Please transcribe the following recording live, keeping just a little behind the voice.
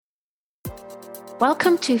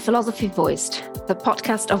Welcome to Philosophy Voiced, the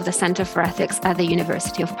podcast of the Center for Ethics at the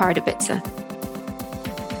University of Pardubice.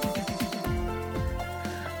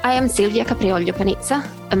 I am Silvia Capriolio Panizza,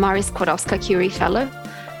 a Marie Skłodowska-Curie Fellow,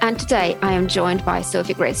 and today I am joined by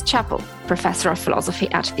Sophie Grace Chappell, Professor of Philosophy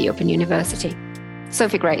at the Open University.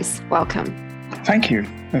 Sophie Grace, welcome. Thank you.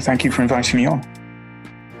 Thank you for inviting me on.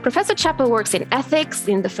 Professor Chappell works in ethics,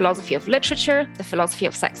 in the philosophy of literature, the philosophy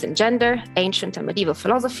of sex and gender, ancient and medieval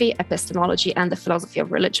philosophy, epistemology, and the philosophy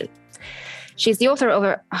of religion. She's the author of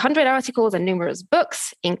over 100 articles and numerous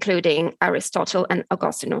books, including Aristotle and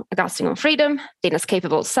Augustine on Freedom, The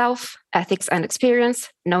Inescapable Self, Ethics and Experience,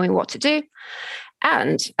 Knowing What to Do,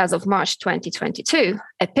 and, as of March 2022,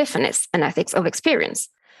 Epiphanes, An Ethics of Experience,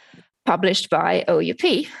 published by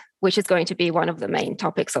OUP, which is going to be one of the main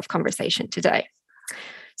topics of conversation today.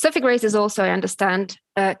 Sophie Grace is also, I understand,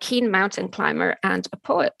 a keen mountain climber and a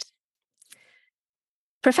poet.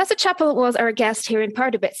 Professor Chappell was our guest here in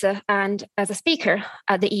Pardubice and as a speaker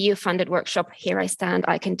at the EU-funded workshop Here I Stand,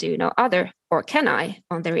 I Can Do No Other, or Can I,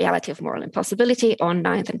 on the reality of moral impossibility on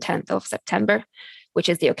 9th and 10th of September, which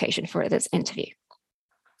is the occasion for this interview.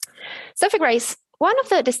 Sophie Grace, one of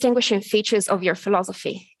the distinguishing features of your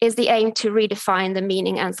philosophy is the aim to redefine the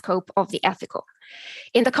meaning and scope of the ethical,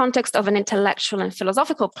 in the context of an intellectual and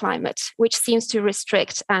philosophical climate, which seems to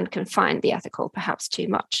restrict and confine the ethical perhaps too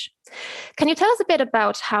much. Can you tell us a bit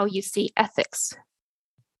about how you see ethics?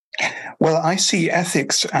 Well, I see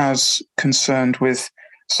ethics as concerned with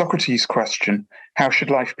Socrates' question, how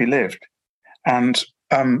should life be lived? And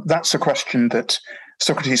that's a question that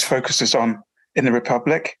Socrates focuses on in the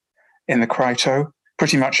Republic, in the Crito,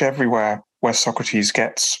 pretty much everywhere where Socrates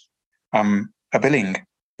gets a billing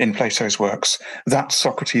in Plato's works. That's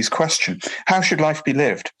Socrates' question. How should life be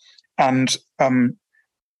lived? And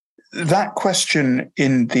that question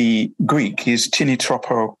in the Greek is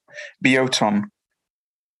tinitropo bioton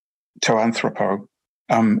to anthropo.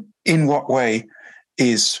 In what way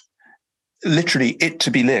is literally it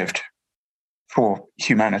to be lived for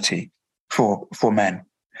humanity, for men?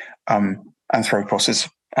 Anthropos is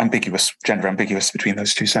ambiguous, gender ambiguous between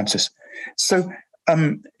those two senses. So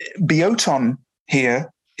bioton here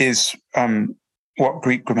is what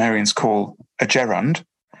Greek grammarians call a gerund.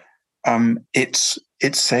 It's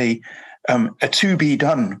a to be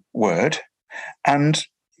done word, and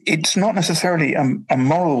it's not necessarily a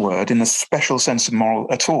moral word in the special sense of moral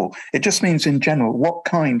at all. It just means in general, what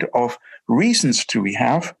kind of reasons do we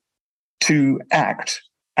have to act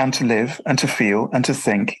and to live and to feel and to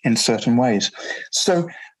think in certain ways? So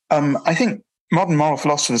I think modern moral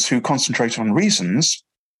philosophers who concentrate on reasons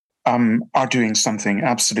are doing something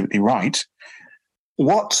absolutely right.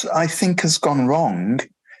 What I think has gone wrong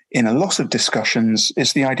in a lot of discussions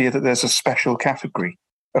is the idea that there's a special category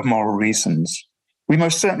of moral reasons. We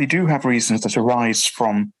most certainly do have reasons that arise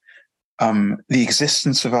from the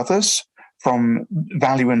existence of others, from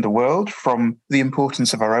value in the world, from the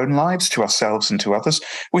importance of our own lives to ourselves and to others.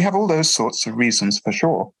 We have all those sorts of reasons for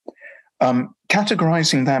sure.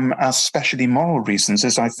 Categorizing them as specially moral reasons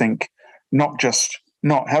is, I think, not just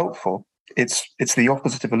not helpful, it's the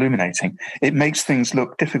opposite of illuminating. It makes things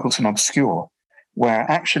look difficult and obscure, where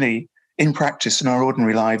actually, in practice, in our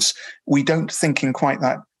ordinary lives, we don't think in quite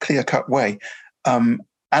that clear-cut way.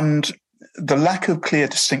 And the lack of clear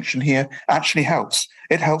distinction here actually helps.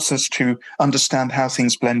 It helps us to understand how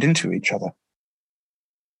things blend into each other.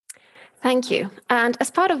 Thank you. And as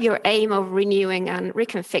part of your aim of renewing and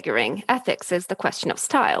reconfiguring ethics is the question of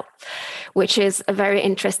style, which is a very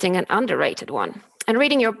interesting and underrated one. And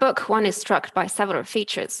reading your book, one is struck by several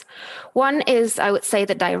features. One is, I would say,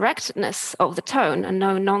 the directness of the tone and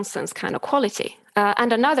no nonsense kind of quality.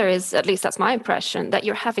 And another is, at least that's my impression, that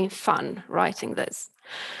you're having fun writing this.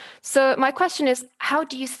 So my question is, how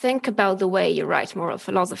do you think about the way you write moral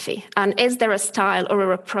philosophy? And is there a style or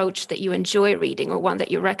a approach that you enjoy reading or one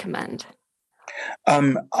that you recommend?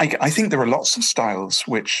 I think there are lots of styles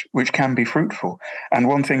which can be fruitful. And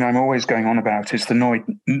one thing I'm always going on about is the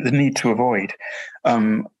need to avoid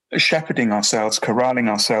shepherding ourselves, corralling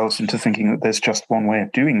ourselves into thinking that there's just one way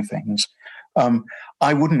of doing things.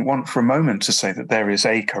 I wouldn't want for a moment to say that there is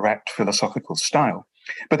a correct philosophical style.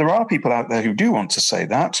 But there are people out there who do want to say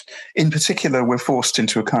that. In particular, we're forced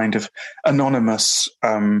into a kind of anonymous,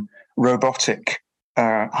 robotic,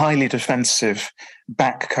 highly defensive,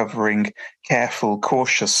 back-covering, careful,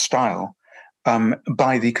 cautious style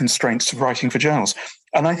by the constraints of writing for journals.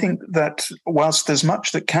 And I think that whilst there's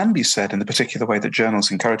much that can be said in the particular way that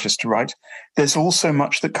journals encourage us to write, there's also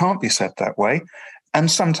much that can't be said that way. And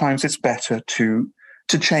sometimes it's better to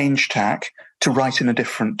change tack, to write in a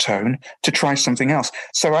different tone, to try something else.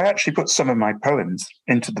 So I actually put some of my poems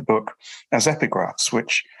into the book as epigraphs,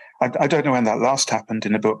 which I don't know when that last happened,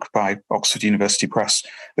 in a book by Oxford University Press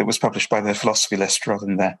that was published by their philosophy list rather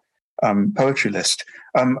than their poetry list.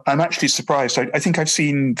 I'm actually surprised. I think I've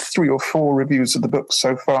seen 3 or 4 reviews of the book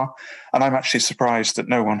so far, and I'm actually surprised that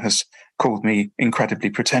no one has called me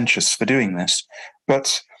incredibly pretentious for doing this.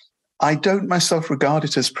 But I don't myself regard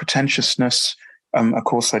it as pretentiousness. Of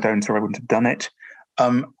course I don't, or I wouldn't have done it.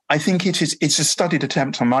 I think it's a studied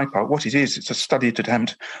attempt on my part. What it is, it's a studied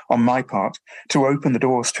attempt on my part to open the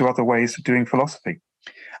doors to other ways of doing philosophy.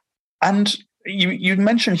 And you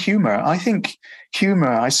mentioned humor. I think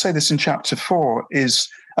humor, I say this in chapter 4, is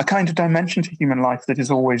a kind of dimension to human life that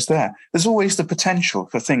is always there. There's always the potential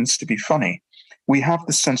for things to be funny. We have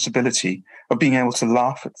the sensibility of being able to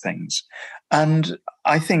laugh at things. And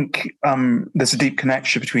I think there's a deep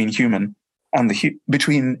connection between human and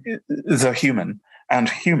between the human and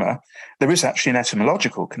humor. There is actually an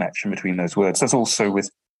etymological connection between those words. There's also with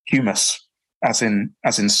humus, as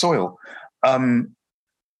in soil.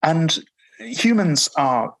 And humans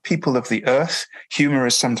are people of the earth. Humor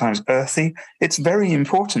is sometimes earthy. It's very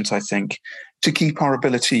important, I think, to keep our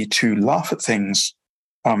ability to laugh at things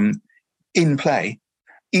in play,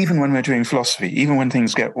 even when we're doing philosophy, even when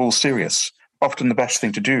things get all serious. Often the best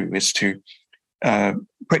thing to do is to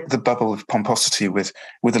prick the bubble of pomposity with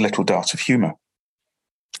a little dart of humor.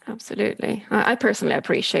 Absolutely. I personally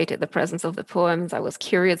appreciated the presence of the poems. I was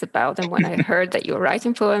curious about them when I heard that you were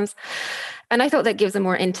writing poems. And I thought that gives a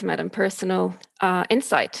more intimate and personal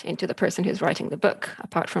insight into the person who's writing the book,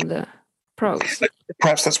 apart from the prose.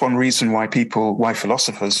 Perhaps that's one reason why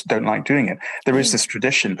philosophers don't like doing it. There is this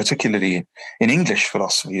tradition, particularly in English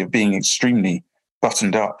philosophy, of being extremely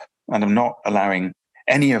buttoned up and of not allowing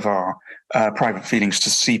any of our private feelings to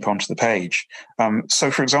seep onto the page.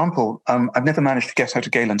 So, for example, I've never managed to get out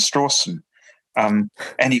of Galen Strawson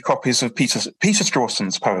any copies of Peter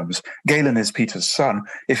Strawson's poems. Galen is Peter's son.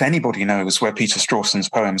 If anybody knows where Peter Strawson's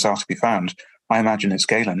poems are to be found, I imagine it's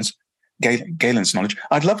Galen's knowledge.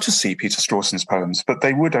 I'd love to see Peter Strawson's poems, but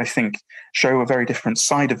they would, I think, show a very different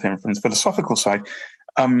side of him from the philosophical side.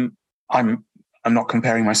 I'm not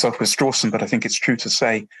comparing myself with Strawson, but I think it's true to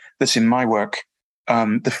say that in my work,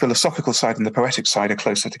 the philosophical side and the poetic side are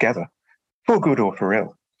closer together, for good or for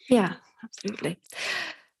ill. Yeah, absolutely.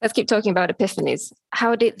 Let's keep talking about epiphanies.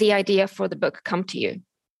 How did the idea for the book come to you?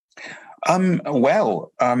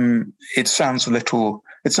 It sounds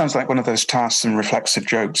like one of those tasks and reflexive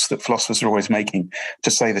jokes that philosophers are always making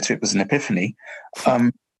to say that it was an epiphany.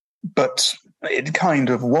 But it kind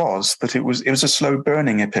of was, but it was a slow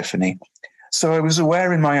burning epiphany. So I was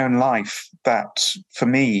aware in my own life that for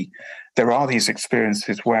me, there are these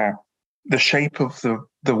experiences where the shape of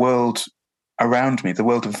the world around me, the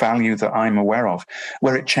world of value that I'm aware of,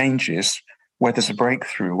 where it changes, where there's a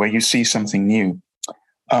breakthrough, where you see something new.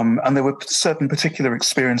 And there were certain particular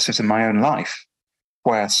experiences in my own life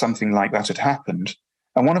where something like that had happened.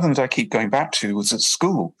 And one of them that I keep going back to was at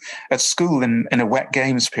school. At school, in a wet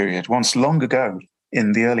games period, once long ago,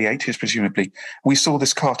 in the early 80s, presumably, we saw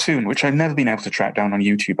this cartoon, which I've never been able to track down on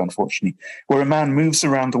YouTube, unfortunately, where a man moves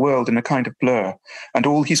around the world in a kind of blur, and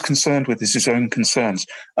all he's concerned with is his own concerns,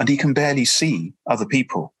 and he can barely see other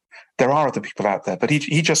people. There are other people out there, but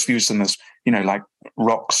he just views them as, like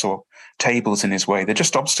rocks or tables in his way. They're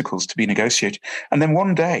just obstacles to be negotiated. And then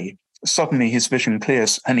one day, suddenly his vision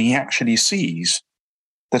clears, and he actually sees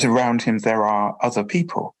that around him there are other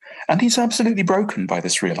people. And he's absolutely broken by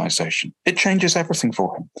this realization. It changes everything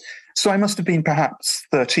for him. So I must have been perhaps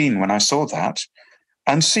 13 when I saw that.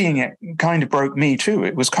 And seeing it kind of broke me too.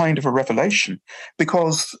 It was kind of a revelation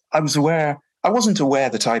because I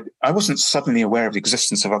wasn't suddenly aware of the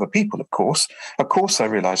existence of other people, of course. Of course, I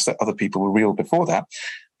realized that other people were real before that.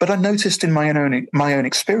 But I noticed in my own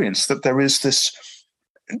experience that there is this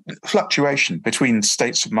fluctuation between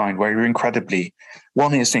states of mind where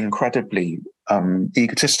one is incredibly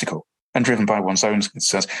egotistical and driven by one's own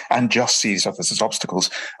concerns and just sees others as obstacles,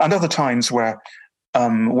 and other times where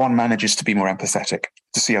one manages to be more empathetic,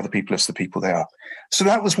 to see other people as the people they are. So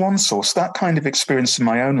that was one source, that kind of experience in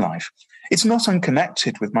my own life. It's not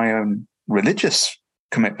unconnected with my own religious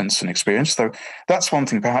commitments and experience, though that's one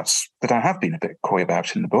thing perhaps that I have been a bit coy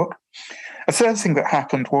about in the book. A third thing that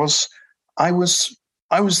happened was I was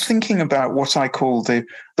thinking about what I call the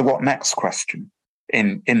what next question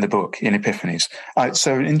in the book, in Epiphanies.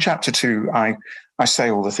 So in chapter 2, I say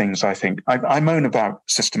all the things I think. I moan about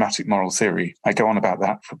systematic moral theory. I go on about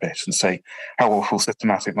that for a bit and say how awful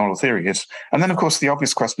systematic moral theory is. And then, of course, the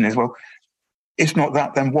obvious question is, well, if not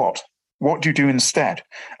that, then what? What do you do instead?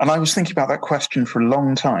 And I was thinking about that question for a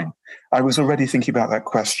long time. I was already thinking about that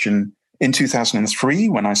question in 2003,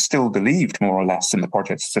 when I still believed more or less in the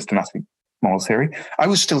project of systematic moral theory. I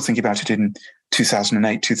was still thinking about it in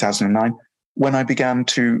 2008, 2009, when I began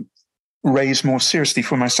to raise more seriously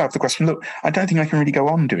for myself the question, look, I don't think I can really go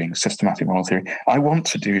on doing systematic moral theory. I want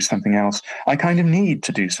to do something else. I kind of need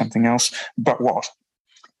to do something else, but what?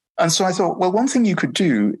 And so I thought, well, one thing you could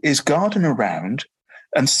do is garden around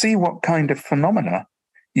and see what kind of phenomena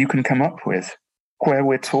you can come up with where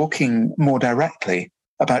we're talking more directly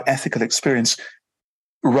about ethical experience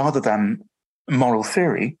rather than moral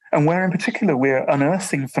theory, and where in particular we're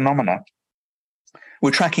unearthing phenomena,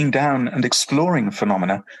 we're tracking down and exploring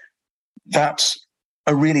phenomena that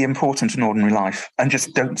are really important in ordinary life and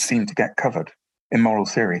just don't seem to get covered in moral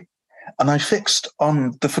theory. And I fixed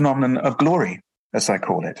on the phenomenon of glory, as I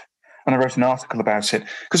call it. And I wrote an article about it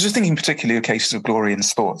because I was thinking particularly of cases of glory in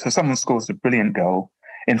sport. So someone scores a brilliant goal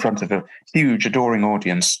in front of a huge, adoring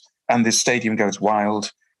audience, and this stadium goes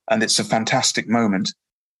wild, and it's a fantastic moment.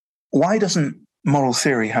 Why doesn't moral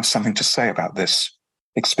theory have something to say about this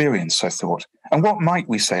experience, I thought? And what might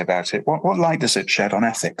we say about it? What light does it shed on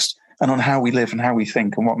ethics and on how we live and how we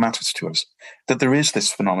think and what matters to us? That there is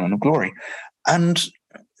this phenomenon of glory. And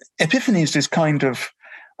Epiphanies is kind of,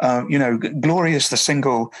 Glory is the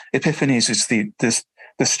single, Epiphanies is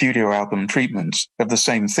the studio album treatment of the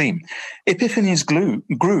same theme. Epiphanies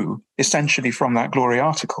grew essentially from that glory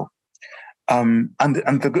article. And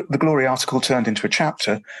the glory article turned into a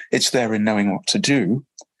chapter. It's there in Knowing What to Do.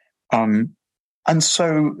 And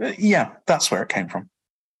so, that's where it came from.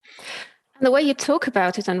 And the way you talk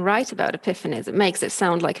about it and write about epiphanies, it makes it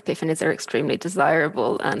sound like epiphanies are extremely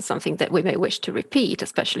desirable and something that we may wish to repeat,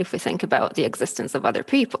 especially if we think about the existence of other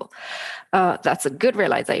people. That's a good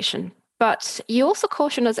realization. But you also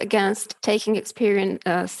caution us against taking experience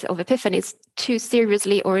of epiphanies too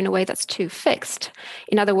seriously or in a way that's too fixed.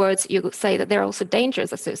 In other words, you say that there are also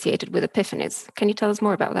dangers associated with epiphanies. Can you tell us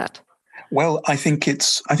more about that? Well, I think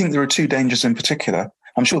there are two dangers in particular.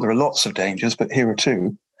 I'm sure there are lots of dangers, but here are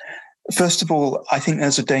two. First of all, I think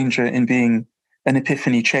there's a danger in being an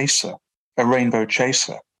epiphany chaser, a rainbow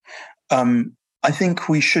chaser. I think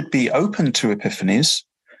we should be open to epiphanies,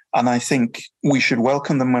 and I think we should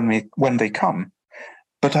welcome them when they come.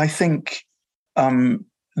 But I think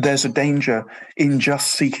there's a danger in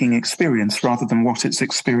just seeking experience rather than what it's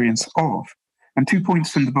experience of. And 2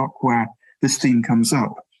 points in the book where this theme comes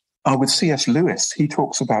up are with C.S. Lewis. He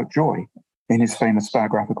talks about joy in his famous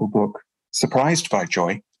biographical book, Surprised by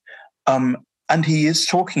Joy. And he is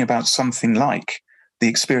talking about something like the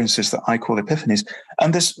experiences that I call epiphanies.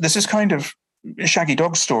 And this is kind of Shaggy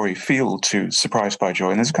Dog story feel to Surprised by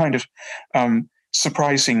Joy. And there's a kind of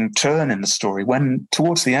surprising turn in the story when,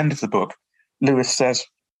 towards the end of the book, Lewis says,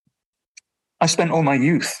 I spent all my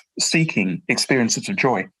youth seeking experiences of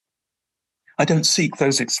joy. I don't seek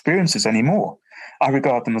those experiences anymore. I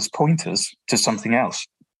regard them as pointers to something else,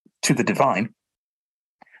 to the divine.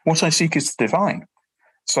 What I seek is the divine.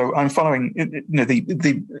 So I'm following,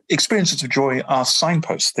 the experiences of joy are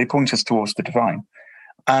signposts. They point us towards the divine.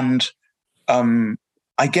 And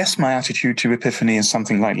I guess my attitude to epiphany is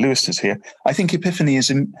something like Lewis's here. I think epiphany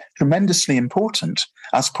is tremendously important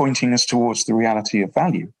as pointing us towards the reality of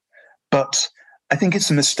value. But I think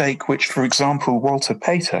it's a mistake which, for example, Walter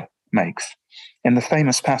Pater makes. In the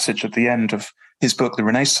famous passage at the end of his book, The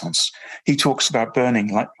Renaissance, he talks about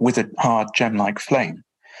burning like with a hard gem-like flame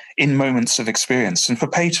in moments of experience. And for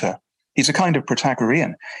Pater, he's a kind of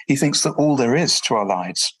Protagorean. He thinks that all there is to our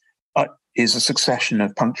lives is a succession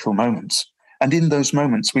of punctual moments. And in those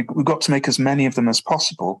moments, we've got to make as many of them as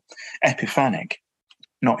possible epiphanic.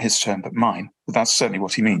 Not his term, but mine. But that's certainly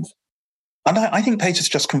what he means. And I think Pater's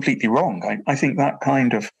just completely wrong. I think that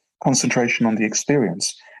kind of concentration on the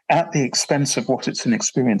experience at the expense of what it's an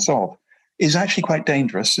experience of is actually quite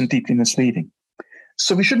dangerous and deeply misleading.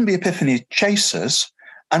 So we shouldn't be epiphany chasers,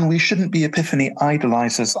 and we shouldn't be epiphany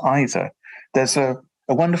idolizers either. There's a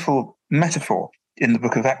wonderful metaphor in the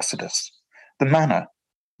book of Exodus, the manna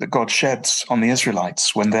that God sheds on the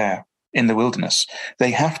Israelites when they're in the wilderness. They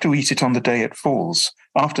have to eat it on the day it falls.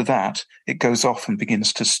 After that, it goes off and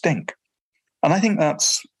begins to stink. And I think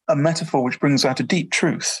that's a metaphor which brings out a deep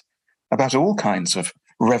truth about all kinds of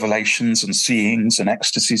revelations and seeings and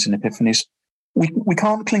ecstasies and epiphanies. We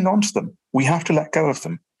can't cling on to them. We have to let go of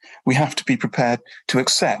them. We have to be prepared to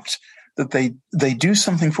accept that they do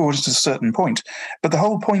something for us at a certain point. But the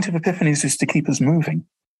whole point of epiphanies is to keep us moving,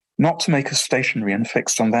 not to make us stationary and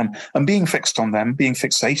fixed on them. And being fixed on them, being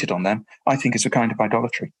fixated on them, I think is a kind of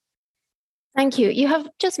idolatry. Thank you. You have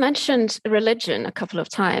just mentioned religion a couple of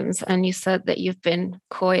times, and you said that you've been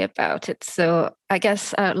coy about it. So I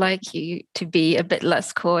guess I'd like you to be a bit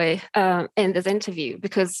less coy in this interview,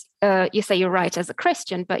 because you say you're right as a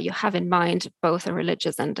Christian, but you have in mind both a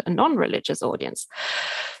religious and a non-religious audience.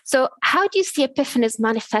 So how do you see epiphanies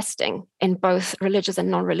manifesting in both religious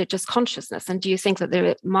and non-religious consciousness? And do you think that there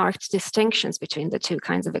are marked distinctions between the two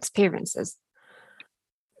kinds of experiences?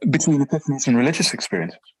 Between epiphanies and religious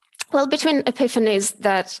experiences? Well, between epiphanies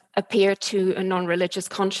that appear to a non-religious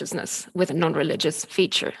consciousness with a non-religious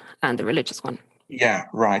feature and the religious one. Yeah,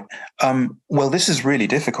 right. Well, this is really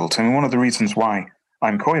difficult. I mean, one of the reasons why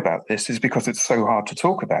I'm coy about this is because it's so hard to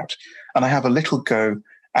talk about. And I have a little go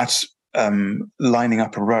at lining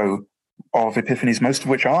up a row of epiphanies, most of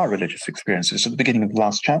which are religious experiences, at the beginning of the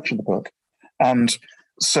last chapter of the book. And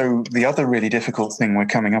so the other really difficult thing we're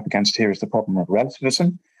coming up against here is the problem of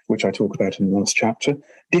relativism, which I talk about in the last chapter.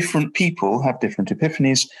 Different people have different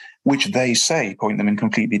epiphanies, which they say point them in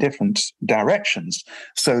completely different directions.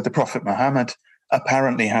 So the Prophet Muhammad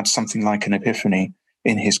apparently had something like an epiphany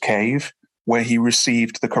in his cave where he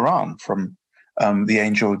received the Quran from the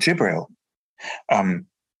angel Jibril,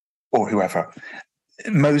 or whoever.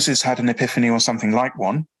 Moses had an epiphany or something like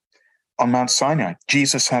one on Mount Sinai.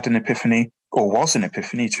 Jesus had an epiphany, or was an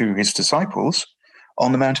epiphany, to his disciples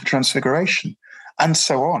on the Mount of Transfiguration, and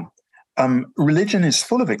so on. Religion is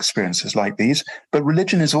full of experiences like these, but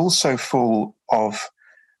religion is also full of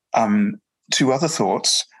two other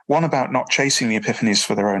thoughts, one about not chasing the epiphanies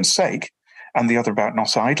for their own sake, and the other about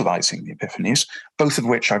not idolizing the epiphanies, both of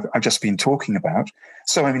which I've just been talking about.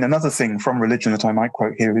 So, I mean, another thing from religion that I might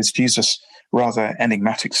quote here is Jesus' rather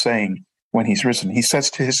enigmatic saying when he's risen. He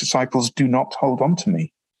says to his disciples, "Do not hold on to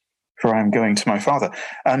me, for I am going to my Father."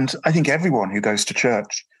 And I think everyone who goes to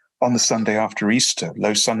church on the Sunday after Easter,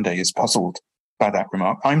 Low Sunday, is puzzled by that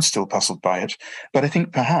remark. I'm still puzzled by it. But I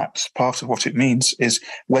think perhaps part of what it means is,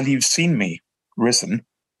 well, you've seen me risen,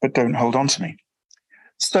 but don't hold on to me.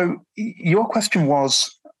 So your question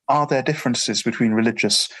was, are there differences between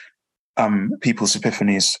religious people's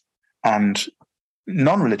epiphanies and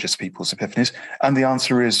non-religious people's epiphanies? And the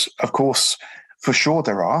answer is, of course, for sure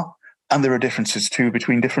there are. And there are differences too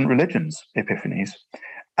between different religions' epiphanies.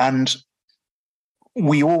 And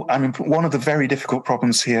one of the very difficult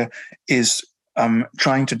problems here is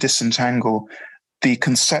trying to disentangle the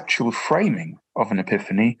conceptual framing of an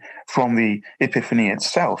epiphany from the epiphany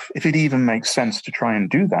itself. If it even makes sense to try and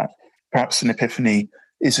do that, perhaps an epiphany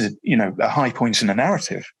is a high point in a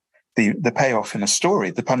narrative, the payoff in a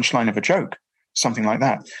story, the punchline of a joke, something like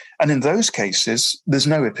that. And in those cases, there's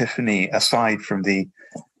no epiphany aside from the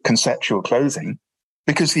conceptual clothing,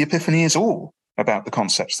 because the epiphany is all about the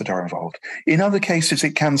concepts that are involved. In other cases,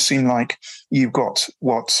 it can seem like you've got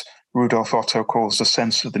what Rudolf Otto calls the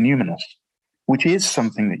sense of the numinous, which is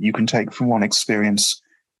something that you can take from one experience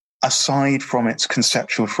aside from its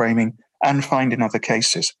conceptual framing and find in other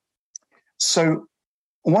cases. So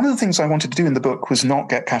one of the things I wanted to do in the book was not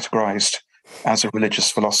get categorized as a religious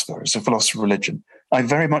philosopher, as a philosopher of religion. I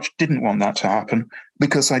very much didn't want that to happen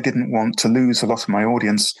because I didn't want to lose a lot of my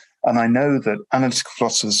audience. And I know that analytical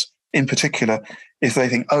philosophers in particular, if they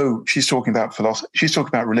think, oh, she's talking about philosophy, she's talking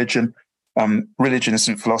about religion, religion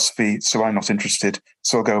isn't philosophy, so I'm not interested,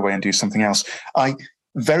 so I'll go away and do something else. I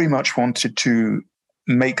very much wanted to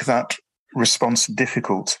make that response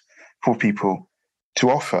difficult for people to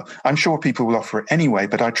offer. I'm sure people will offer it anyway,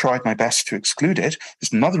 but I tried my best to exclude it.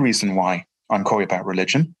 There's another reason why I'm coy about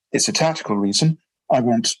religion. It's a tactical reason. I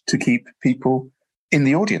want to keep people in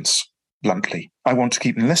the audience, bluntly. I want to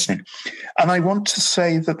keep them listening. And I want to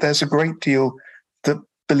say that there's a great deal that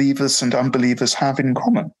believers and unbelievers have in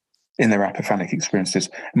common in their epiphanic experiences,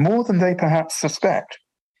 more than they perhaps suspect.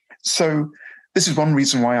 So this is one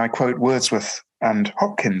reason why I quote Wordsworth and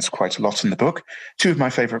Hopkins quite a lot in the book, two of my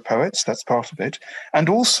favorite poets, that's part of it. And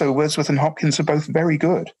also Wordsworth and Hopkins are both very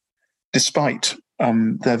good, despite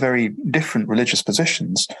their very different religious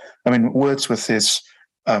positions. I mean, Wordsworth is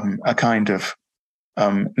a kind of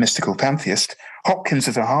mystical pantheist. Hopkins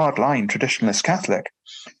is a hardline traditionalist Catholic,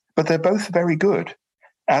 but they're both very good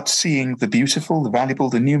at seeing the beautiful, the valuable,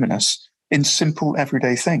 the numinous in simple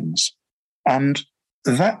everyday things. And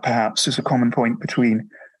that perhaps is a common point between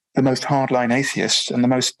the most hardline atheist and the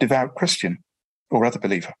most devout Christian or other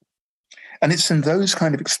believer. And it's in those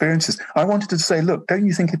kind of experiences. I wanted to say, look, don't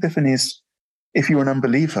you think epiphanies, if you're an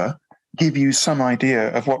unbeliever, give you some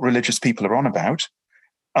idea of what religious people are on about?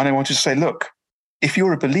 And I wanted to say, look, if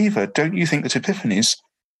you're a believer, don't you think that epiphanies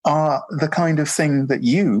are the kind of thing that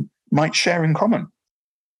you might share in common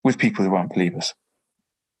with people who aren't believers?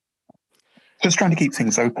 Just trying to keep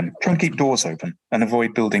things open, trying to keep doors open and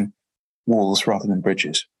avoid building walls rather than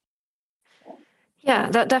bridges.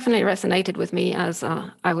 Yeah, that definitely resonated with me as,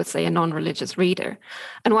 I would say, a non-religious reader.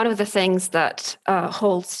 And one of the things that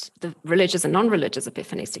holds the religious and non-religious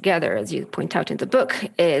epiphanies together, as you point out in the book,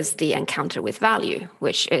 is the encounter with value,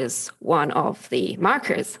 which is one of the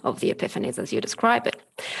markers of the epiphanies, as you describe it.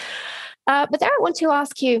 But there I want to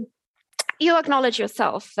ask you, you acknowledge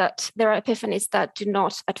yourself that there are epiphanies that do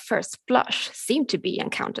not at first blush seem to be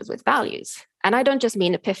encounters with values. And I don't just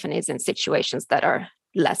mean epiphanies in situations that are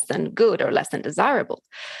less than good or less than desirable,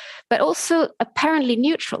 but also apparently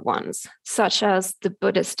neutral ones, such as the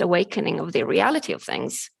Buddhist awakening of the reality of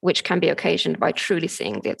things, which can be occasioned by truly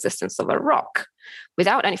seeing the existence of a rock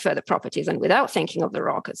without any further properties and without thinking of the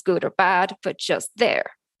rock as good or bad, but just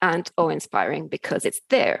there and awe-inspiring because it's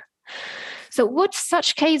there. So would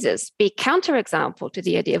such cases be counterexample to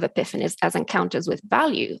the idea of epiphanies as encounters with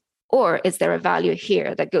value? Or is there a value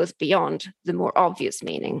here that goes beyond the more obvious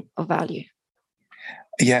meaning of value?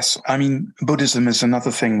 Yes, I mean, Buddhism is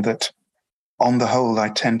another thing that, on the whole, I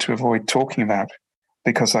tend to avoid talking about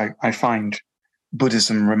because I find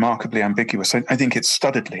Buddhism remarkably ambiguous. I think it's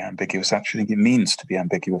studiedly ambiguous, actually. I think it means to be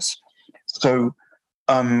ambiguous. So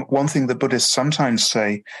one thing the Buddhists sometimes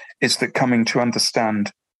say is that coming to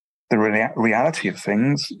understand the reality of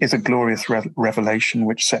things is a glorious revelation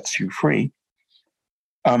which sets you free.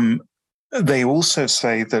 They also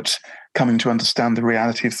say that coming to understand the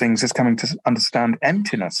reality of things is coming to understand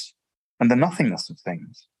emptiness and the nothingness of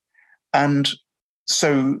things. And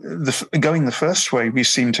so going the first way, we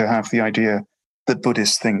seem to have the idea that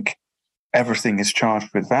Buddhists think everything is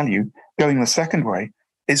charged with value. Going the second way,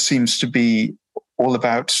 it seems to be all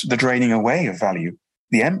about the draining away of value,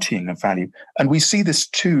 the emptying of value. And we see this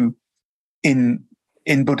too in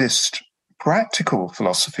Buddhist practical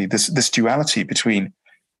philosophy, this duality between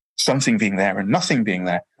something being there and nothing being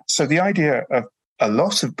there. So the idea of a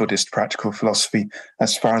lot of Buddhist practical philosophy,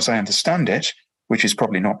 as far as I understand it, which is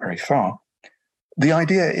probably not very far, the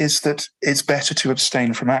idea is that it's better to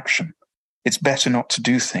abstain from action. It's better not to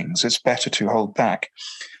do things. It's better to hold back.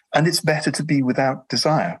 And it's better to be without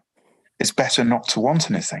desire. It's better not to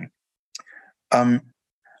want anything.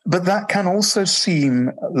 But that can also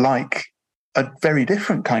seem like a very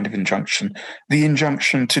different kind of injunction. The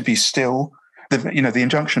injunction to be still, the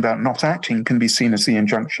injunction about not acting can be seen as the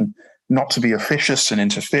injunction not to be officious and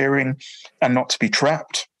interfering and not to be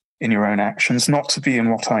trapped in your own actions, not to be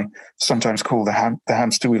in what I sometimes call the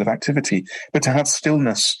hamster wheel of activity, but to have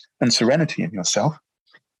stillness and serenity in yourself.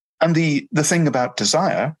 And the thing about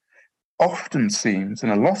desire often seems, in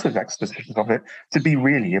a lot of expositions of it, to be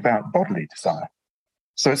really about bodily desire.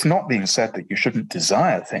 So it's not being said that you shouldn't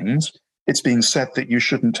desire things. It's being said that you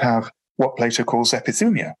shouldn't have what Plato calls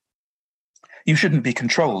epithumia. You shouldn't be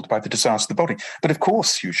controlled by the desires of the body. But of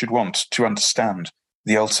course, you should want to understand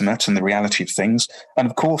the ultimate and the reality of things. And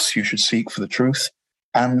of course, you should seek for the truth.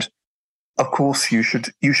 And of course, you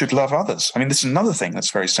should love others. I mean, this is another thing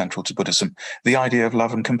that's very central to Buddhism, the idea of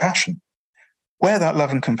love and compassion. Where that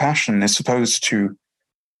love and compassion is supposed to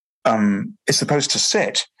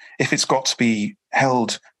sit, if it's got to be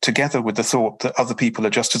held together with the thought that other people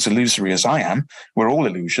are just as illusory as I am, we're all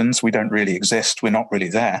illusions, we don't really exist, we're not really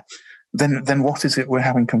there, then what is it we're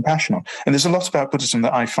having compassion on? And there's a lot about Buddhism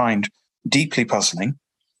that I find deeply puzzling,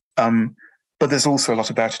 but there's also a lot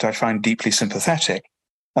about it I find deeply sympathetic.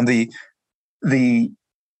 And the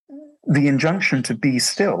injunction to be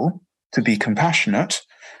still, to be compassionate,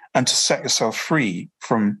 and to set yourself free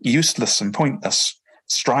from useless and pointless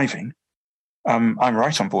striving, I'm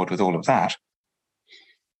right on board with all of that.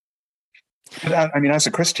 But I mean, as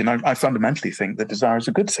a Christian, I fundamentally think that desire is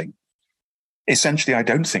a good thing. Essentially, I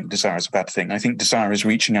don't think desire is a bad thing. I think desire is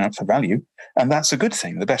reaching out for value, and that's a good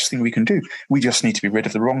thing, the best thing we can do. We just need to be rid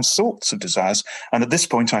of the wrong sorts of desires. And at this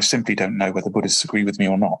point, I simply don't know whether Buddhists agree with me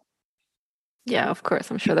or not. Yeah, of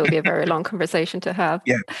course. I'm sure that would be a very long conversation to have.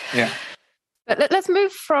 Yeah. But let's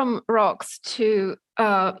move from rocks to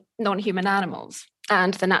non-human animals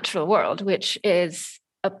and the natural world, which is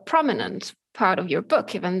a prominent part of your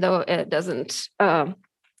book, even though it doesn't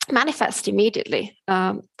manifest immediately.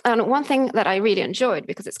 And one thing that I really enjoyed,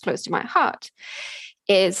 because it's close to my heart,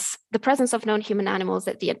 is the presence of non-human animals,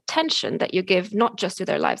 that the attention that you give not just to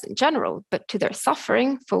their lives in general, but to their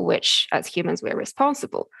suffering, for which as humans we're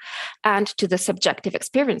responsible, and to the subjective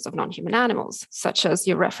experience of non-human animals, such as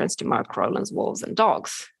your reference to Mark Rowland's wolves and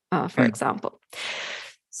dogs, for example.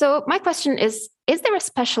 So my question is there a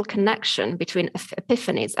special connection between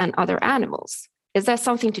epiphanies and other animals? Is there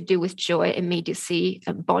something to do with joy, immediacy,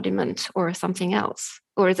 embodiment, or something else?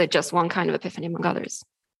 Or is it just one kind of epiphany among others?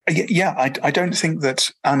 Yeah, I don't think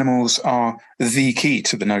that animals are the key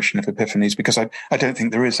to the notion of epiphanies, because I don't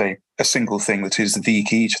think there is a single thing that is the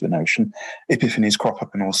key to the notion. Epiphanies crop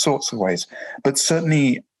up in all sorts of ways. But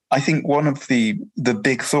certainly, I think one of the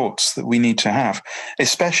big thoughts that we need to have,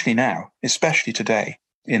 especially now, especially today,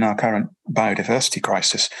 in our current biodiversity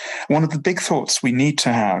crisis, one of the big thoughts we need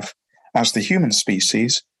to have as the human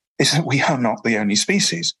species is that we are not the only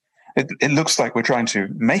species. It looks like we're trying to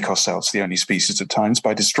make ourselves the only species at times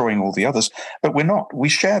by destroying all the others, but we're not. We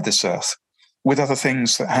share this earth with other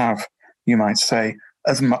things that have, you might say,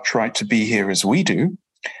 as much right to be here as we do.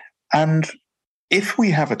 And if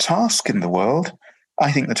we have a task in the world,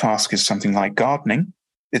 I think the task is something like gardening.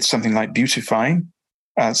 It's something like beautifying,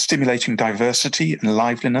 stimulating diversity and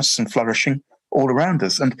liveliness and flourishing all around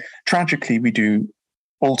us. And tragically, we do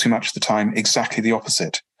all too much of the time exactly the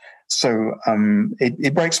opposite. So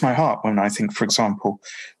it breaks my heart when I think, for example,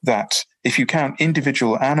 that if you count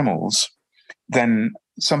individual animals, then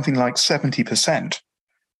something like 70%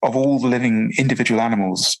 of all the living individual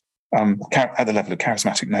animals at the level of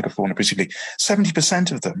charismatic megafauna, presumably,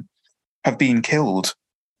 70% of them have been killed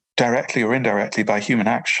directly or indirectly by human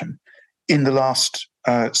action in the last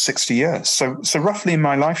 60 years. So roughly in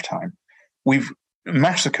my lifetime, we've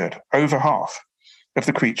massacred over half of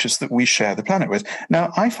the creatures that we share the planet with.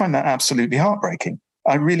 Now, I find that absolutely heartbreaking.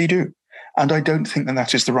 I really do. And I don't think that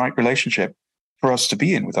that is the right relationship for us to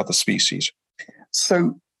be in with other species.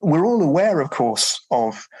 So we're all aware, of course,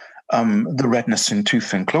 of the redness in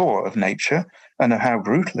tooth and claw of nature and of how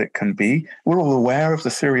brutal it can be. We're all aware of the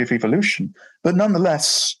theory of evolution. But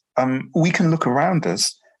nonetheless, we can look around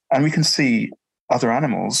us and we can see other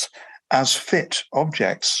animals as fit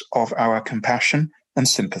objects of our compassion and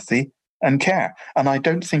sympathy and care. And I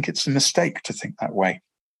don't think it's a mistake to think that way.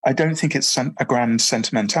 I don't think it's a grand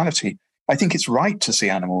sentimentality. I think it's right to see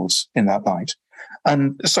animals in that light.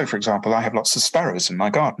 And so, for example, I have lots of sparrows in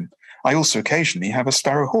my garden. I also occasionally have a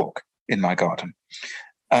sparrowhawk in my garden.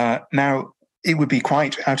 Now, it would be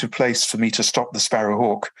quite out of place for me to stop the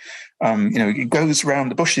sparrowhawk. It goes around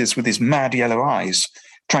the bushes with his mad yellow eyes,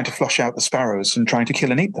 trying to flush out the sparrows and trying to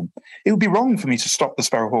kill and eat them. It would be wrong for me to stop the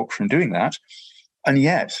sparrowhawk from doing that. And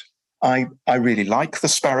yet, I really like the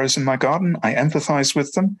sparrows in my garden. I empathize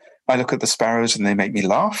with them. I look at the sparrows and they make me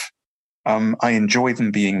laugh. I enjoy them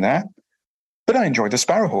being there, but I enjoy the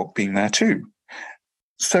sparrowhawk being there too.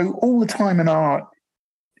 So all the time in our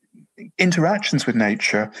interactions with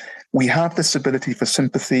nature, we have this ability for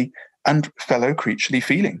sympathy and fellow creaturely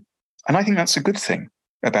feeling. And I think that's a good thing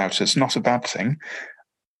about us, not a bad thing.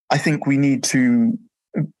 I think we need to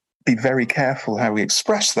be very careful how we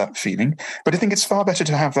express that feeling, but I think it's far better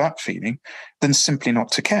to have that feeling than simply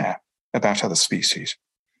not to care about other species.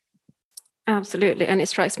 Absolutely. And it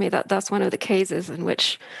strikes me that that's one of the cases in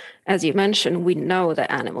which, as you mentioned, we know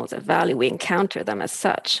that animals have value, we encounter them as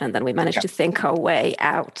such, and then we manage to think our way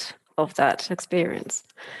out of that experience.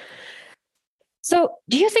 So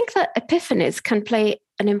do you think that epiphanies can play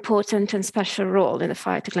an important and special role in the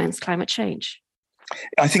fight against climate change?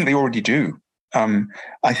 I think they already do.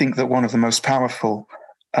 I think that one of the most powerful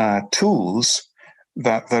tools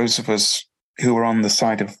that those of us who are on the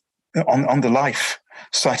side of on the life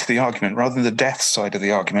side of the argument rather than the death side of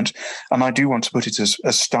the argument, and I do want to put it as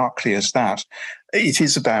starkly as that, it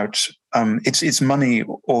is about it's money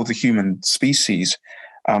or the human species.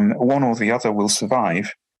 One or the other will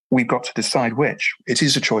survive. We've got to decide which. It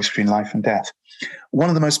is a choice between life and death. One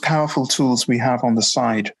of the most powerful tools we have on the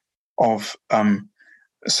side of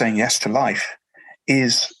saying yes to life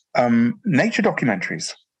is nature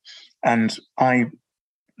documentaries. And I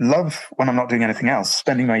love, when I'm not doing anything else,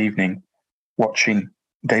 spending my evening watching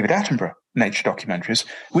David Attenborough nature documentaries,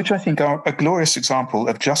 which I think are a glorious example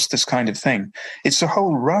of just this kind of thing. It's a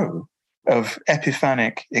whole row of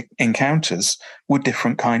epiphanic encounters with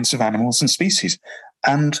different kinds of animals and species.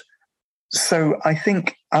 And so I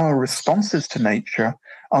think our responses to nature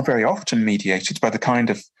are very often mediated by the kind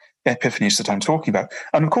of epiphanies that I'm talking about.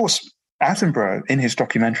 And of course, Attenborough, in his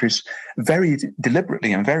documentaries, very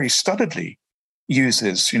deliberately and very studiedly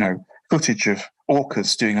uses, footage of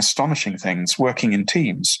orcas doing astonishing things, working in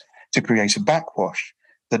teams to create a backwash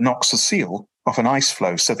that knocks a seal off an ice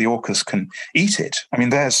floe so the orcas can eat it. I mean,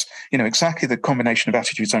 there's, exactly the combination of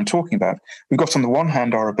attitudes I'm talking about. We've got, on the one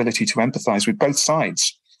hand, our ability to empathize with both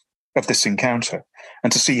sides of this encounter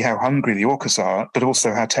and to see how hungry the orcas are, but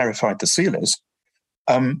also how terrified the seal is.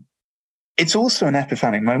 It's also an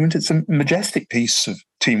epiphanic moment. It's a majestic piece of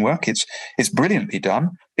teamwork. It's brilliantly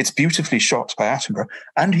done. It's beautifully shot by Attenborough.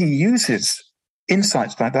 And he uses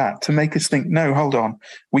insights like that to make us think, no, hold on,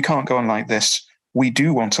 we can't go on like this. We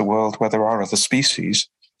do want a world where there are other species.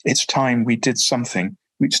 It's time we did something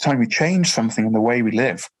Each time we change something in the way we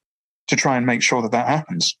live to try and make sure that that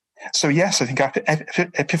happens. So yes, I think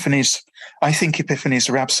epiphanies. I think epiphanies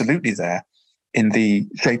are absolutely there in the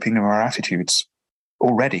shaping of our attitudes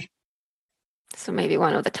already. So maybe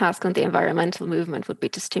one of the tasks on the environmental movement would be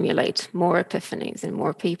to stimulate more epiphanies in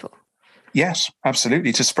more people. Yes,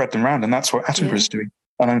 absolutely, to spread them around. And that's what Attenborough is doing.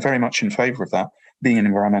 And I'm very much in favour of that, being an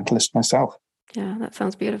environmentalist myself. Yeah, that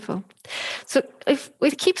sounds beautiful. So if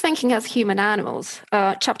we keep thinking as human animals,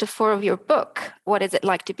 chapter 4 of your book, What is it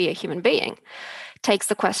like to be a human being, takes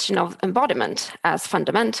the question of embodiment as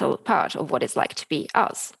fundamental part of what it's like to be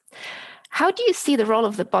us. How do you see the role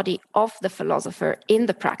of the body of the philosopher in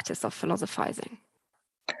the practice of philosophizing?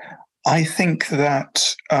 I think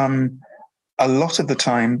that a lot of the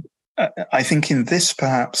time, I think in this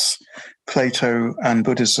perhaps Plato and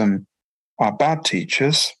Buddhism are bad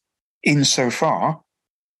teachers insofar,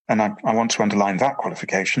 and I want to underline that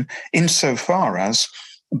qualification, insofar as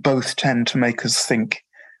both tend to make us think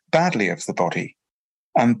badly of the body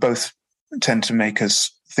and both tend to make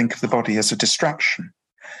us think of the body as a distraction.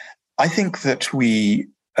 I think that we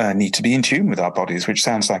need to be in tune with our bodies, which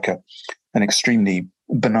sounds like an extremely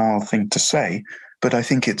banal thing to say, but I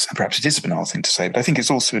think perhaps it is a banal thing to say, but I think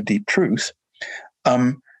it's also a deep truth.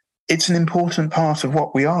 It's an important part of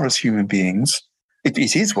what we are as human beings. It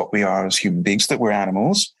is what we are as human beings, that we're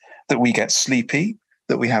animals, that we get sleepy,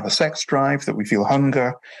 that we have a sex drive, that we feel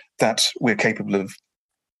hunger, that we're capable of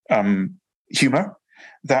humor,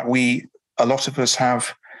 that a lot of us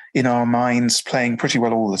have in our minds playing pretty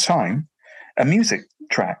well all the time, a music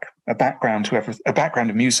track, a background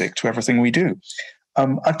of music to everything we do.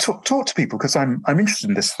 I've talked to people because I'm interested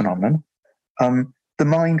in this phenomenon. The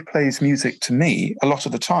mind plays music to me a lot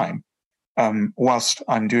of the time, whilst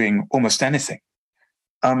I'm doing almost anything.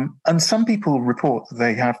 And some people report that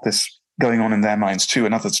they have this going on in their minds too,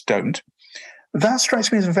 and others don't. That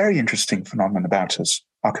strikes me as a very interesting phenomenon about us,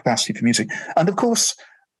 our capacity for music. And of course,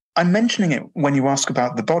 I'm mentioning it when you ask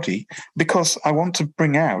about the body, because I want to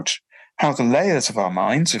bring out how the layers of our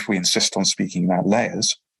minds, if we insist on speaking about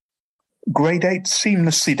layers, gradate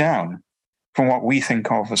seamlessly down from what we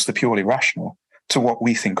think of as the purely rational to what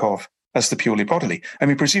we think of as the purely bodily. I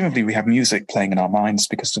mean, presumably we have music playing in our minds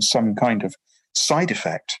because of some kind of side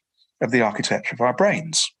effect of the architecture of our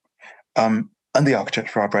brains. And the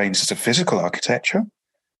architecture of our brains is a physical architecture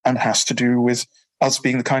and has to do with us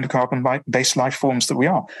being the kind of carbon-based life forms that we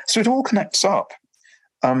are. So it all connects up.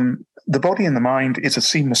 The body and the mind is a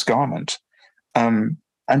seamless garment, and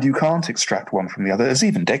you can't extract one from the other, as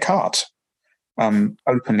even Descartes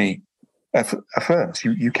openly affirms.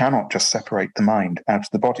 You cannot just separate the mind out of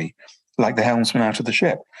the body, like the helmsman out of the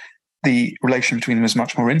ship. The relation between them is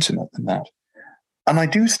much more intimate than that. And I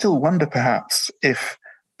do still wonder, perhaps, if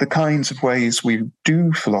the kinds of ways we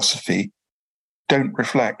do philosophy don't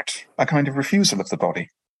reflect a kind of refusal of the body,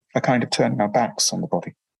 a kind of turning our backs on the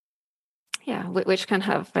body. Yeah, which can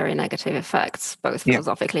have very negative effects, both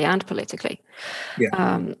philosophically and politically.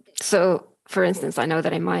 Yeah. So, for instance, I know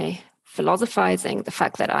that in my philosophizing, the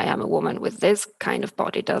fact that I am a woman with this kind of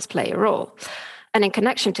body does play a role. And in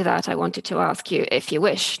connection to that, I wanted to ask you, if you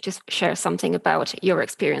wish, to share something about your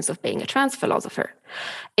experience of being a trans philosopher.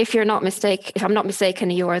 If I'm not mistaken,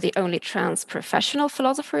 you are the only trans professional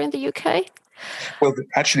philosopher in the UK? Well,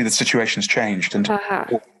 actually, the situation's changed, and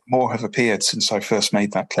more have appeared since I first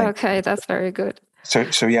made that claim. Okay, that's very good.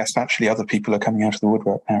 So yes, actually, other people are coming out of the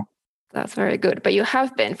woodwork now. That's very good. But you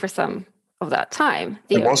have been, for some of that time,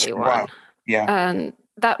 the only one. Wow. Yeah. And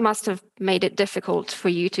that must have made it difficult for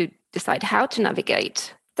you to decide how to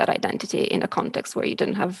navigate that identity in a context where you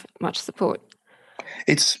didn't have much support.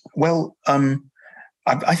 I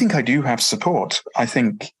think I do have support. I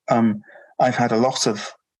think I've had a lot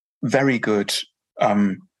of very good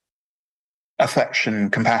affection,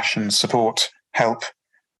 compassion, support, help,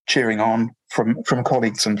 cheering on from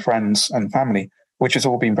colleagues and friends and family, which has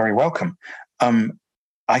all been very welcome.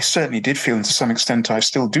 I certainly did feel, and to some extent I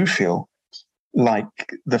still do feel,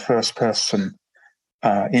 like the first person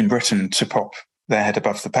in Britain to pop their head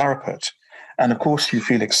above the parapet. And of course, you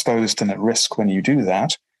feel exposed and at risk when you do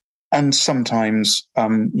that. And sometimes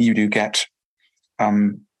you do get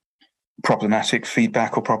problematic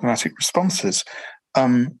feedback or problematic responses.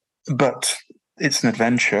 But it's an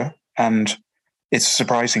adventure, and it's a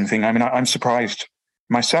surprising thing. I mean, I'm surprised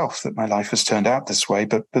myself that my life has turned out this way,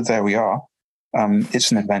 but there we are.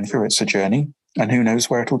 It's an adventure, it's a journey, and who knows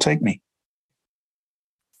where it'll take me.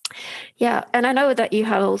 Yeah, and I know that you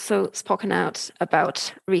have also spoken out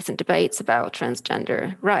about recent debates about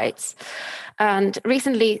transgender rights. And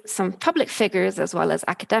recently, some public figures as well as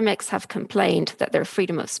academics have complained that their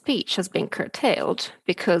freedom of speech has been curtailed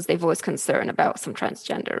because they voice concern about some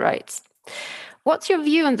transgender rights. What's your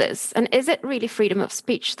view on this? And is it really freedom of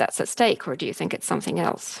speech that's at stake, or do you think it's something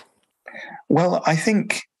else? Well, I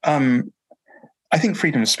think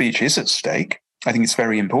freedom of speech is at stake. I think it's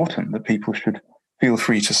very important that people should feel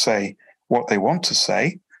free to say what they want to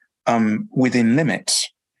say within limits.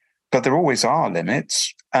 But there always are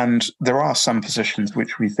limits, and there are some positions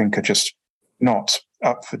which we think are just not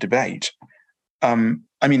up for debate. I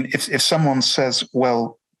mean, if someone says,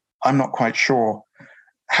 well, I'm not quite sure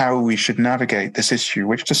how we should navigate this issue,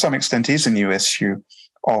 which to some extent is a new issue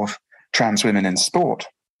of trans women in sport,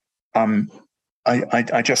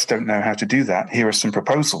 I just don't know how to do that. Here are some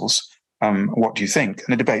proposals. What do you think?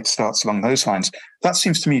 And a debate starts along those lines. That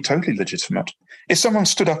seems to me totally legitimate. If someone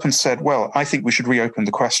stood up and said, well, I think we should reopen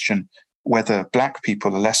the question whether black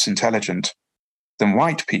people are less intelligent than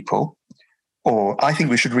white people, or I think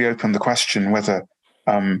we should reopen the question whether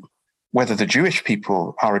the Jewish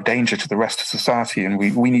people are a danger to the rest of society and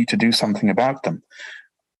we need to do something about them,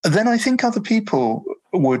 then I think other people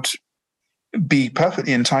would be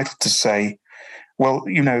perfectly entitled to say, well,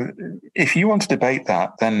 you know, if you want to debate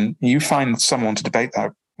that, then you find someone to debate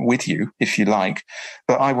that with you, if you like,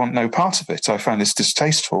 but I want no part of it. I find this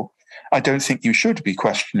distasteful. I don't think you should be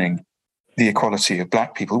questioning the equality of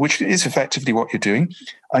black people, which is effectively what you're doing.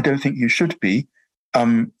 I don't think you should be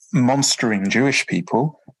monstering Jewish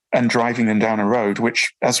people and driving them down a road,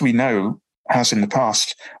 which, as we know, has in the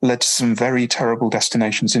past led to some very terrible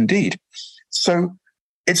destinations indeed. So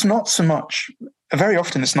it's not so much, very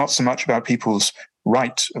often it's not so much about people's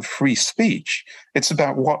right of free speech. It's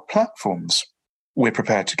about what platforms we're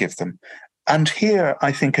prepared to give them. And here,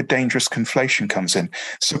 I think a dangerous conflation comes in.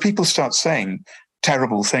 So people start saying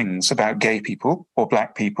terrible things about gay people or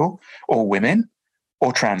black people or women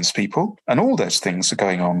or trans people, and all those things are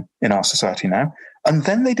going on in our society now. And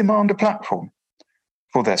then they demand a platform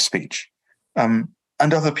for their speech. And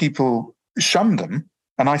other people shun them,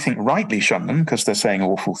 and I think rightly shun them because they're saying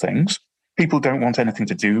awful things. People don't want anything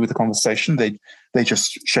to do with the conversation. They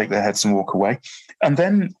just shake their heads and walk away. And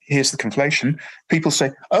then here's the conflation. People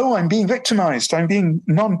say, oh, I'm being victimized. I'm being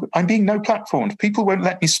no platformed. People won't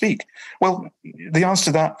let me speak. Well, the answer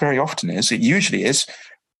to that very often is, it usually is,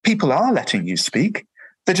 people are letting you speak.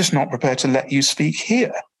 They're just not prepared to let you speak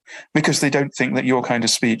here because they don't think that your kind of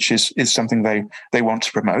speech is something they want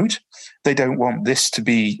to promote. They don't want this to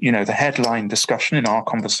be, you know, the headline discussion in our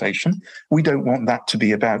conversation. We don't want that to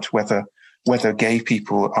be about whether gay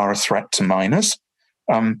people are a threat to minors.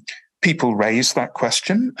 People raise that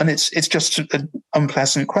question, and it's just an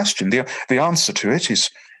unpleasant question. The answer to it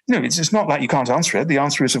is, you know, it's not like you can't answer it. The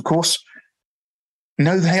answer is, of course,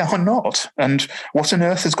 no, they are not. And what on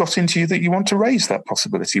earth has got into you that you want to raise that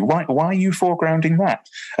possibility? Why are you foregrounding that?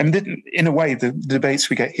 I mean, in a way, the debates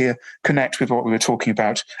we get here connect with what we were talking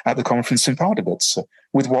about at the conference in Pardubice,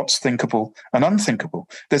 with what's thinkable and unthinkable.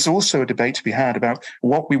 There's also a debate to be had about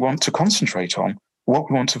what we want to concentrate on, what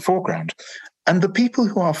we want to foreground. And the people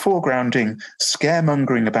who are foregrounding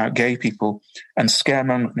scaremongering about gay people and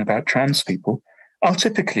scaremongering about trans people are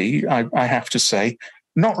typically, I have to say,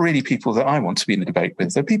 not really people that I want to be in a debate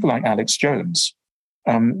with. They're people like Alex Jones.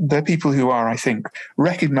 They're people who are, I think,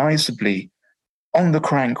 recognizably on the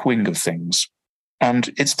crank wing of things.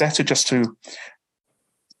 And it's better just to,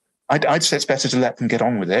 I'd say it's better to let them get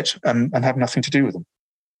on with it and have nothing to do with them.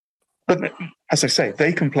 But as I say,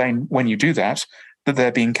 they complain when you do that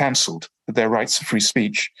they're being cancelled, that their rights of free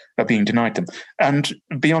speech are being denied them. And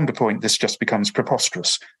beyond a point, this just becomes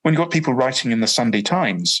preposterous. When you've got people writing in the Sunday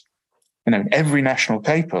Times, you know, every national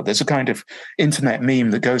paper, there's a kind of internet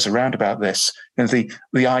meme that goes around about this. You know,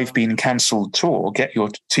 the I've been cancelled tour, get your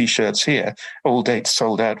T-shirts here, all dates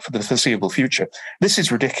sold out for the foreseeable future. This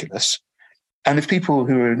is ridiculous. And if people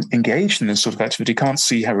who are engaged in this sort of activity can't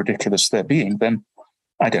see how ridiculous they're being, then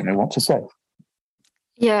I don't know what to say.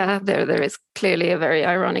 Yeah, there is clearly a very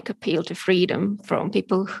ironic appeal to freedom from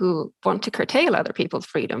people who want to curtail other people's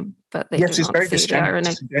freedom, but they yes, do it's not very see the irony.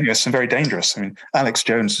 disingenuous and very dangerous. I mean, Alex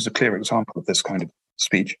Jones is a clear example of this kind of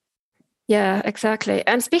speech. Yeah, exactly.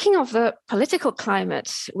 And speaking of the political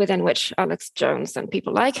climate within which Alex Jones and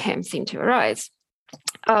people like him seem to arise,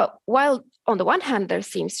 while on the one hand there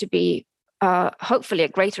seems to be hopefully a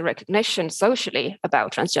greater recognition socially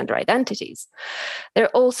about transgender identities, there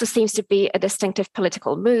also seems to be a distinctive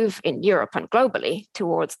political move in Europe and globally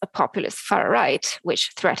towards a populist far right,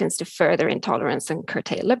 which threatens to further intolerance and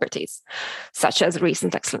curtail liberties, such as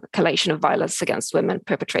recent escalation of violence against women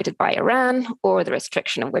perpetrated by Iran, or the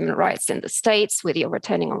restriction of women's rights in the States with the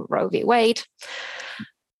overturning of Roe v. Wade.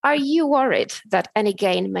 Are you worried that any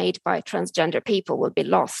gain made by transgender people will be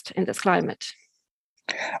lost in this climate?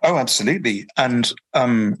 Oh, absolutely. And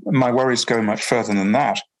my worries go much further than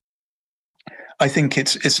that. I think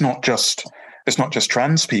it's not just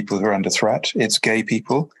trans people who are under threat. It's gay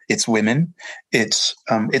people. It's women. It's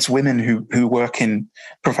women who work in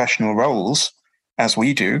professional roles, as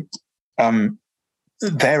we do.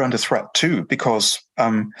 They're under threat too, because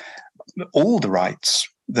all the rights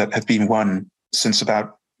that have been won since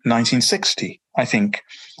about 1960, I think,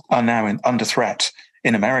 are now under threat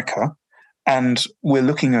in America. And we're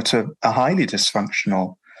looking at a highly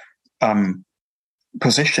dysfunctional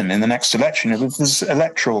position in the next election. There's this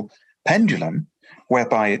electoral pendulum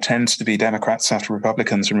whereby it tends to be Democrats after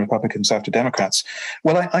Republicans and Republicans after Democrats.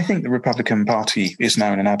 Well, I think the Republican Party is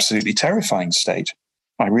now in an absolutely terrifying state.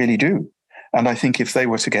 I really do. And I think if they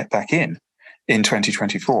were to get back in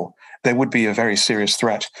 2024, there would be a very serious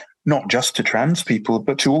threat, not just to trans people,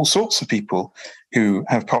 but to all sorts of people who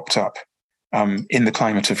have popped up in the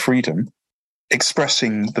climate of freedom,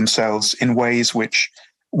 expressing themselves in ways which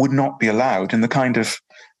would not be allowed in the kind of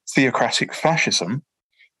theocratic fascism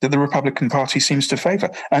that the Republican Party seems to favor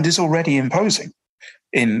and is already imposing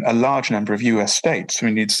in a large number of US states. I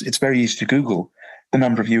mean, it's very easy to Google the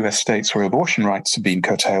number of US states where abortion rights have been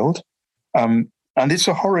curtailed. And it's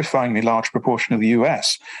a horrifyingly large proportion of the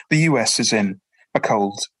US. The US is in a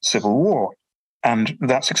cold civil war, and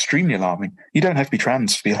that's extremely alarming. You don't have to be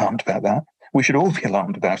trans to be alarmed about that. We should all be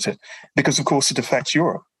alarmed about it because, of course, it affects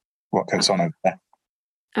Europe, what goes on over there.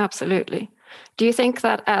 Absolutely. Do you think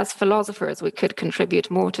that as philosophers, we could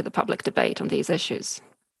contribute more to the public debate on these issues?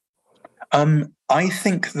 I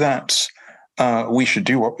think that we should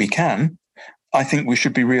do what we can. I think we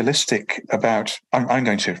should be realistic about, I'm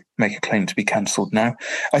going to make a claim to be cancelled now.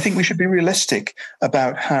 I think we should be realistic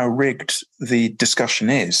about how rigged the discussion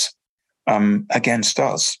is against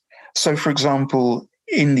us. So, for example,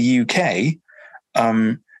 in the UK,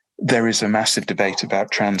 there is a massive debate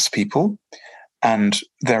about trans people, and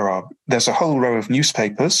there's a whole row of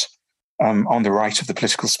newspapers on the right of the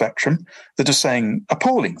political spectrum that are saying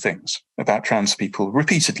appalling things about trans people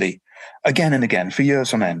repeatedly, again and again, for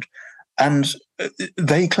years on end. And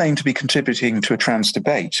they claim to be contributing to a trans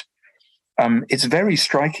debate. It's very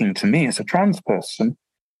striking to me as a trans person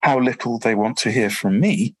how little they want to hear from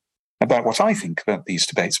me about what I think about these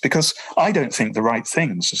debates, because I don't think the right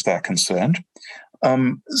things as they're concerned.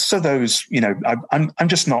 So those, I'm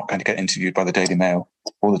just not going to get interviewed by the Daily Mail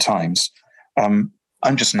or the Times. I'm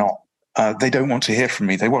just not. They don't want to hear from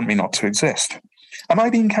me. They want me not to exist. Am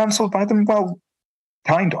I being cancelled by them? Well,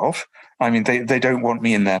 kind of. I mean, they don't want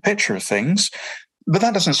me in their picture of things, but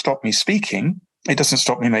that doesn't stop me speaking. It doesn't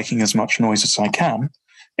stop me making as much noise as I can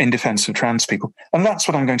in defense of trans people. And that's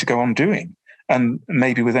what I'm going to go on doing. And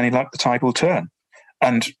maybe with any luck, the tide will turn.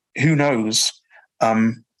 And who knows?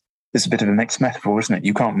 It's a bit of a mixed metaphor, isn't it?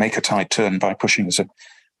 You can't make a tide turn by pushing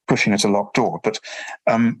at a locked door. But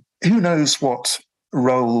who knows what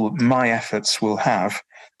role my efforts will have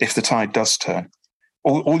if the tide does turn?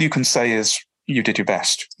 All you can say is you did your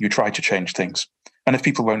best. You tried to change things. And if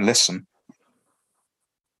people won't listen,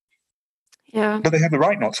 yeah, but they have the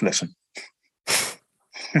right not to listen.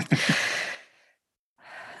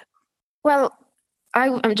 Well,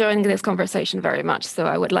 I'm enjoying this conversation very much, so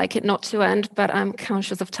I would like it not to end, but I'm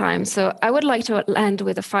conscious of time. So I would like to end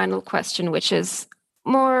with a final question, which is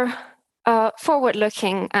more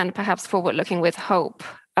forward-looking and perhaps forward-looking with hope,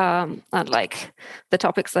 unlike the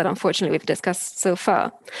topics that unfortunately we've discussed so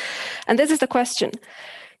far. And this is the question.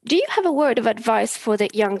 Do you have a word of advice for the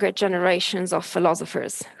younger generations of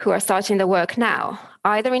philosophers who are starting the work now,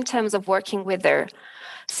 either in terms of working with their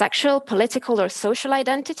sexual, political, or social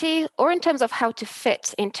identity, or in terms of how to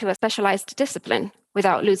fit into a specialized discipline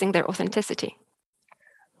without losing their authenticity?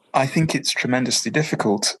 I think it's tremendously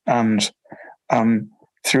difficult. And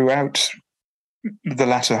throughout the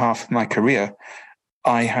latter half of my career,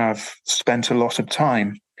 I have spent a lot of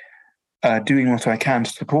time doing what I can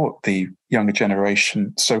to support the younger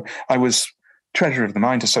generation. So I was treasurer of the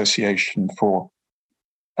Mind Association for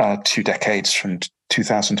 2 decades, from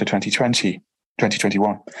 2000 to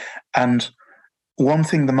 2021. And one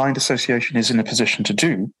thing the Mind Association is in a position to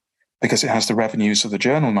do, because it has the revenues of the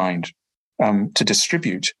journal Mind to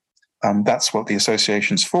distribute, that's what the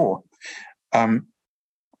association's for,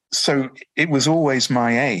 So it was always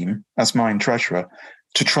my aim as Mind Treasurer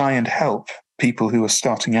to try and help people who are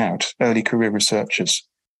starting out, early career researchers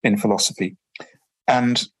in philosophy.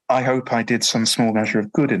 And I hope I did some small measure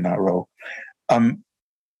of good in that role.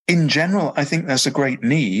 In general, I think there's a great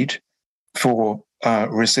need for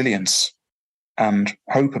resilience and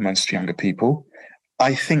hope amongst younger people.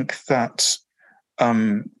 I think that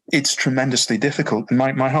it's tremendously difficult. And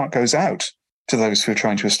my heart goes out to those who are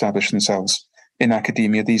trying to establish themselves in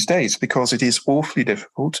academia these days, because it is awfully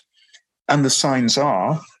difficult. And the signs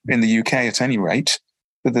are, in the UK at any rate,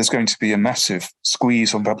 that there's going to be a massive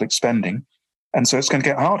squeeze on public spending. And so it's going to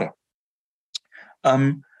get harder.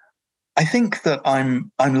 I think that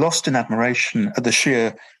I'm lost in admiration at the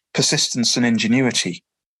sheer persistence and ingenuity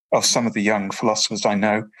of some of the young philosophers I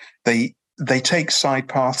know. They take side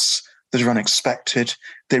paths that are unexpected.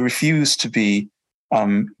 They refuse to be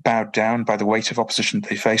bowed down by the weight of opposition that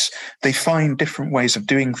they face. They find different ways of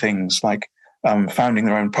doing things, like founding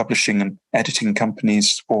their own publishing and editing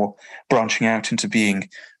companies, or branching out into being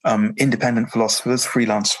independent philosophers,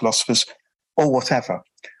 freelance philosophers, or whatever.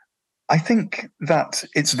 I think that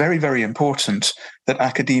it's very, very important that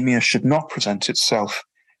academia should not present itself,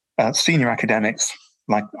 senior academics,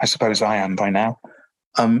 like I suppose I am by now,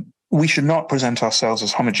 we should not present ourselves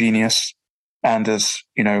as homogeneous and as,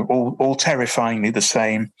 all terrifyingly the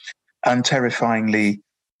same and terrifyingly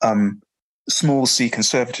small c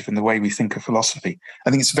conservative in the way we think of philosophy. I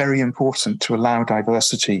think it's very important to allow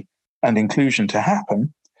diversity and inclusion to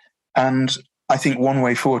happen. And I think one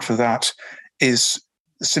way forward for that is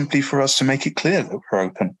simply for us to make it clear that we're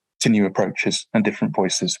open to new approaches and different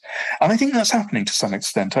voices. And I think that's happening to some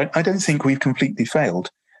extent. I don't think we've completely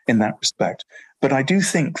failed in that respect. But I do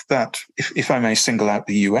think that, if I may single out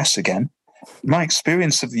the US again, my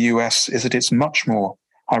experience of the US is that it's much more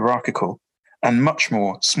hierarchical and much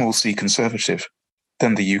more small c conservative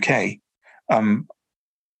than the UK.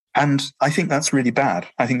 And I think that's really bad.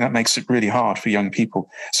 I think that makes it really hard for young people.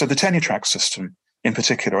 So the tenure track system in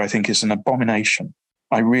particular, I think, is an abomination.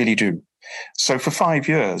 I really do. So for 5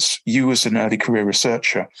 years, you as an early career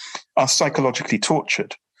researcher are psychologically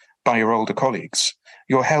tortured by your older colleagues.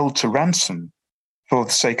 You're held to ransom for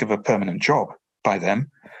the sake of a permanent job by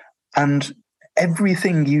them. And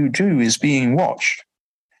everything you do is being watched.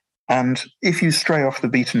 And if you stray off the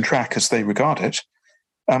beaten track as they regard it,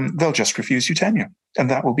 they'll just refuse you tenure. And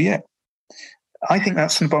that will be it. I think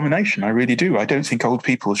that's an abomination. I really do. I don't think old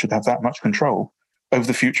people should have that much control over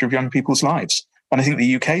the future of young people's lives. And I think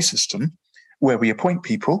the UK system, where we appoint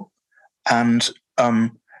people and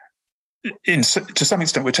to some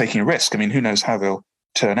extent we're taking a risk. I mean, who knows how they'll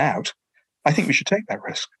turn out. I think we should take that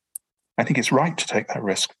risk. I think it's right to take that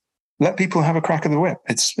risk. Let people have a crack of the whip.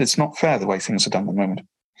 It's not fair the way things are done at the moment.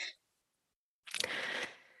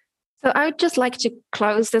 So I would just like to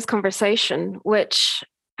close this conversation, which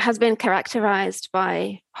has been characterized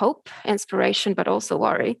by hope, inspiration, but also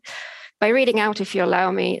worry, by reading out, if you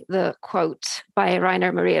allow me, the quote by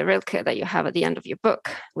Rainer Maria Rilke that you have at the end of your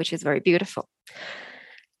book, which is very beautiful.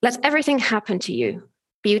 Let everything happen to you,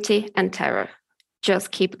 beauty and terror.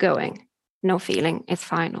 Just keep going. No feeling is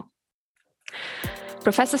final.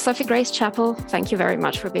 Professor Sophie Grace Chappell, thank you very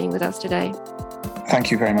much for being with us today.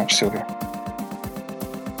 Thank you very much, Sylvia.